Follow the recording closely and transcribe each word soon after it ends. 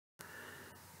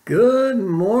Good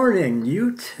morning,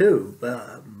 YouTube.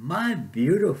 My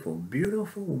beautiful,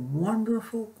 beautiful,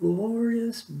 wonderful,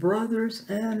 glorious brothers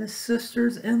and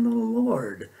sisters in the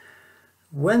Lord.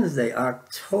 Wednesday,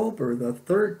 October the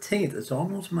 13th. It's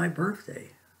almost my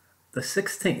birthday. The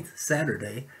 16th,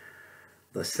 Saturday.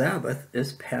 The Sabbath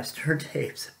is Pastor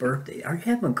Dave's birthday. Are you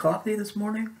having coffee this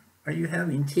morning? Are you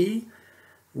having tea?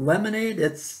 Lemonade?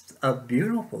 It's a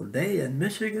beautiful day in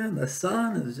Michigan. The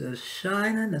sun is just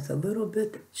shining. It's a little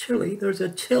bit chilly. There's a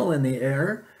chill in the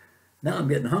air. Now I'm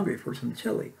getting hungry for some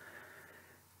chili.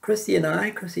 Christy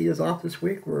is off this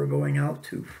week. We're going out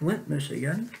to Flint,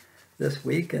 Michigan this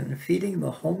week and feeding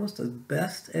the homeless as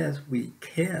best as we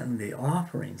can. The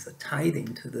offerings, the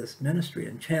tithing to this ministry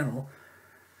and channel.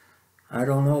 I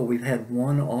don't know, we've had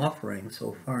one offering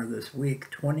so far this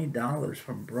week, $20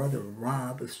 from Brother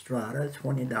Rob Estrada,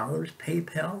 $20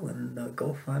 PayPal and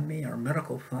GoFundMe, our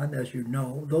medical fund, as you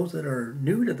know. Those that are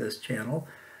new to this channel,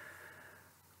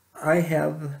 I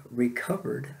have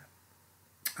recovered.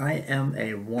 I am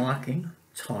a walking,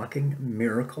 talking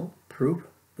miracle proof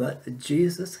that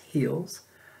Jesus heals.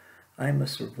 I'm a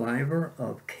survivor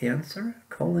of cancer,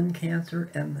 colon cancer,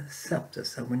 and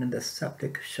sepsis. I went into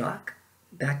septic shock.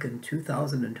 Back in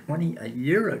 2020, a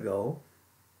year ago,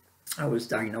 I was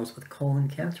diagnosed with colon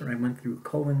cancer. I went through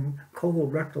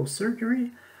colorectal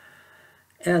surgery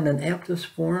and an aptus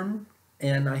form,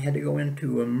 and I had to go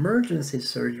into emergency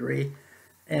surgery,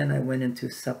 and I went into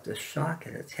septic shock.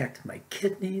 It attacked my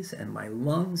kidneys and my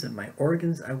lungs and my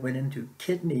organs. I went into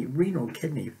renal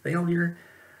kidney failure.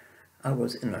 I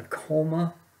was in a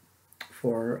coma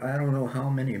for I don't know how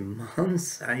many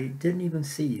months. I didn't even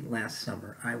see last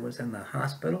summer. I was in the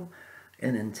hospital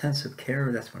in intensive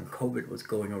care. That's when COVID was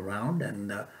going around,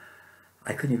 and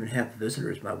I couldn't even have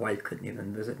visitors. My wife couldn't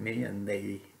even visit me, and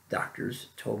doctors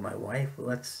told my wife,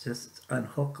 let's just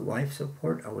unhook life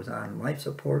support. I was on life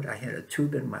support. I had a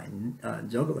tube in my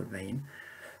jugular vein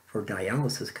for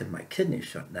dialysis because my kidneys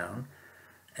shut down.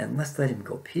 And let's let him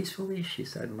go peacefully. She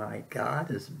said, my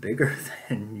God is bigger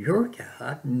than your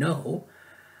God. No.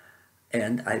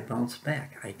 And I bounced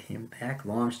back. I came back.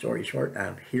 Long story short,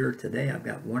 I'm here today. I've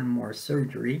got one more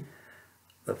surgery.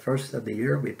 The first of the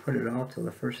year. We put it off till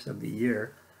the first of the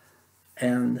year.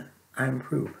 And I'm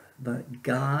proof. But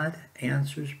God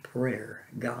answers prayer.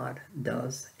 God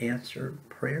does answer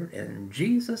prayer. And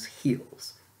Jesus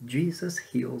heals. Jesus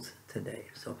heals today.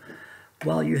 So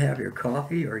while you have your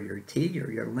coffee or your tea or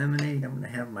your lemonade, I'm going to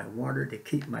have my water to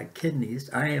keep my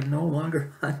kidneys. I am no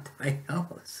longer on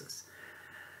dialysis.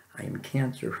 I am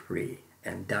cancer-free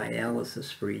and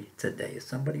dialysis-free today.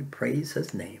 Somebody praise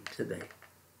his name today.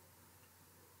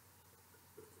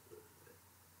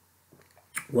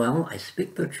 Well, I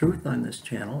speak the truth on this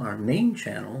channel, our main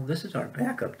channel. This is our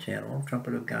backup channel,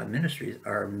 Trumpet of God Ministries.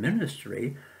 Our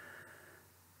ministry,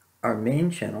 our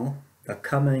main channel, the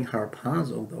coming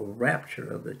harpazo, the rapture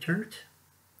of the church,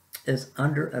 is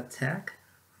under attack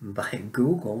by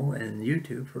Google and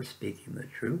YouTube for speaking the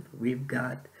truth. We've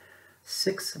got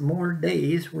 6 more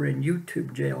days. We're in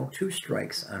YouTube jail, 2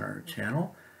 strikes on our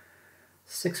channel.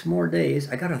 6 more days.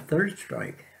 I got a 3rd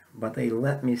strike, but they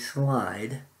let me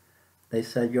slide. They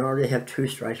said, you already have 2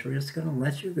 strikes. We're just going to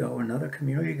let you go. Another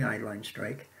community guideline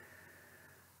strike.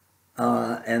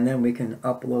 And then we can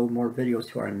upload more videos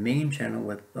to our main channel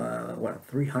with,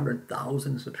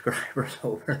 300,000 subscribers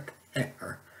over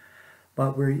there.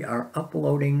 But we are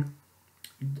uploading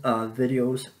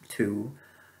videos to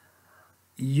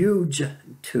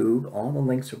YouTube. All the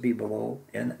links will be below,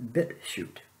 and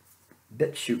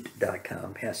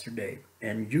BitChute.com, Pastor Dave,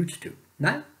 and YouTube.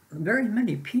 Not very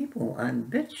many people on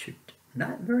BitChute.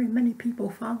 Not very many people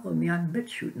follow me on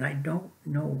BitChute, and I don't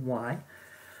know why.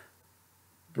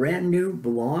 Brand new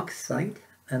blog site,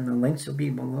 and the links will be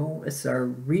below. It's our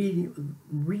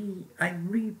I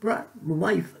brought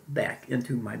life back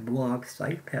into my blog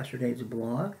site, Pastor Dave's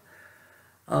blog.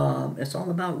 It's all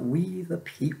about we the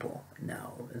people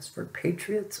now. It's for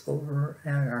patriots over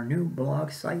at our new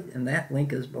blog site, and that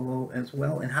link is below as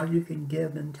well, and how you can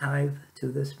give and tithe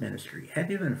to this ministry. Have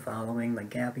you been following the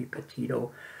Gabby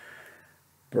Petito,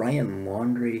 Brian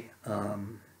Laundrie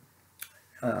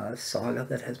saga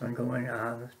that has been going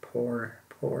on? This poor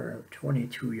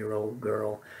 22-year-old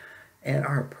girl, and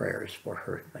our prayers for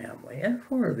her family and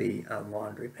for the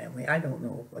Laundrie family. I don't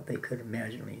know what they could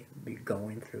imagine be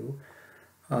going through.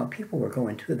 People were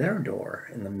going to their door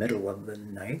in the middle of the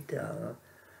night,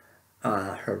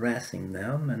 harassing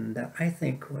them, and I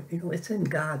think, it's in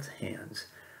God's hands.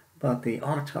 But the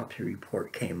autopsy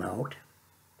report came out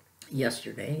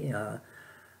yesterday.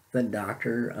 The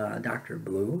Dr.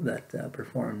 Blue, that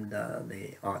performed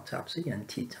the autopsy in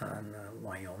Teton,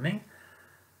 Wyoming,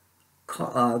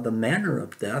 the manner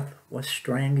of death was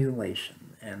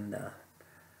strangulation. And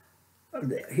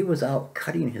he was out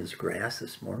cutting his grass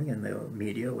this morning, and the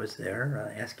media was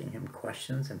there asking him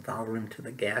questions and followed him to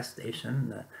the gas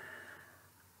station.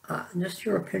 Just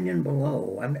your opinion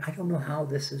below. I mean, I don't know how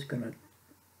this is going to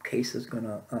case is going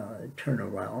to turn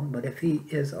around, but if he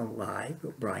is alive,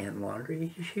 Brian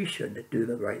Laundrie, he should do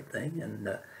the right thing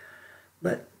and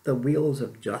let the wheels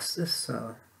of justice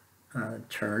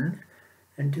turn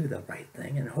and do the right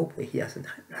thing. And hopefully he hasn't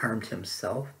harmed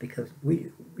himself, because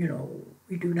we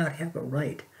do not have a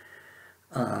right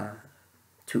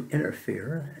to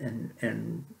interfere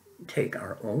and take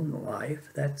our own life.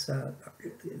 That's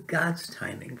God's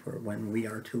timing for when we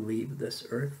are to leave this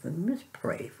earth. And just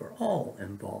pray for all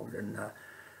involved in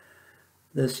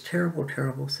this terrible,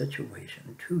 terrible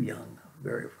situation. Too young,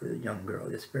 for the young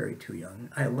girl, it's very too young.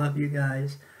 I love you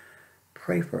guys.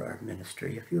 Pray for our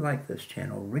ministry. If you like this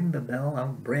channel, ring the bell. I'm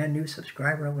a brand new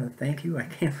subscriber. I want to thank you. I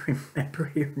can't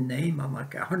remember your name. I'm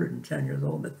like 110 years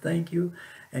old, but thank you.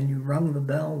 And you rung the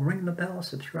bell. Ring the bell.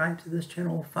 Subscribe to this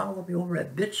channel. Follow me over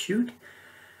at BitChute.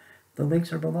 The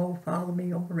links are below. Follow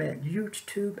me over at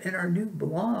YouTube and our new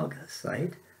blog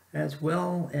site as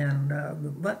well.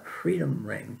 And let freedom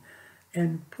ring.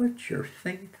 And put your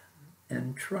faith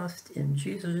and trust in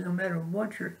Jesus no matter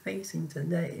what you're facing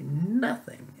today.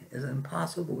 Nothing is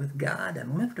impossible with God.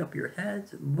 And lift up your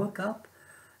heads and look up.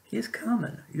 He's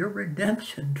coming. Your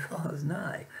redemption draws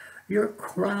nigh. Your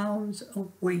crowns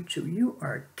await you. You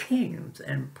are kings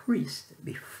and priests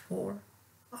before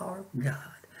our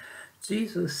God.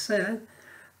 Jesus said,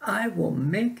 I will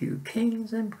make you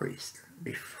kings and priests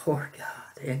before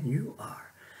God. And you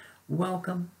are.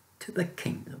 Welcome to the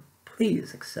kingdom.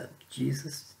 Please accept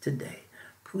Jesus today.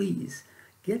 Please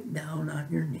get down on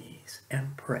your knees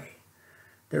and pray.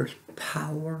 There's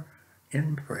power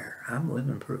in prayer. I'm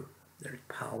living proof. There's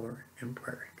power in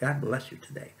prayer. God bless you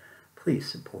today. Please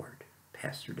support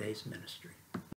Pastor Day's ministry.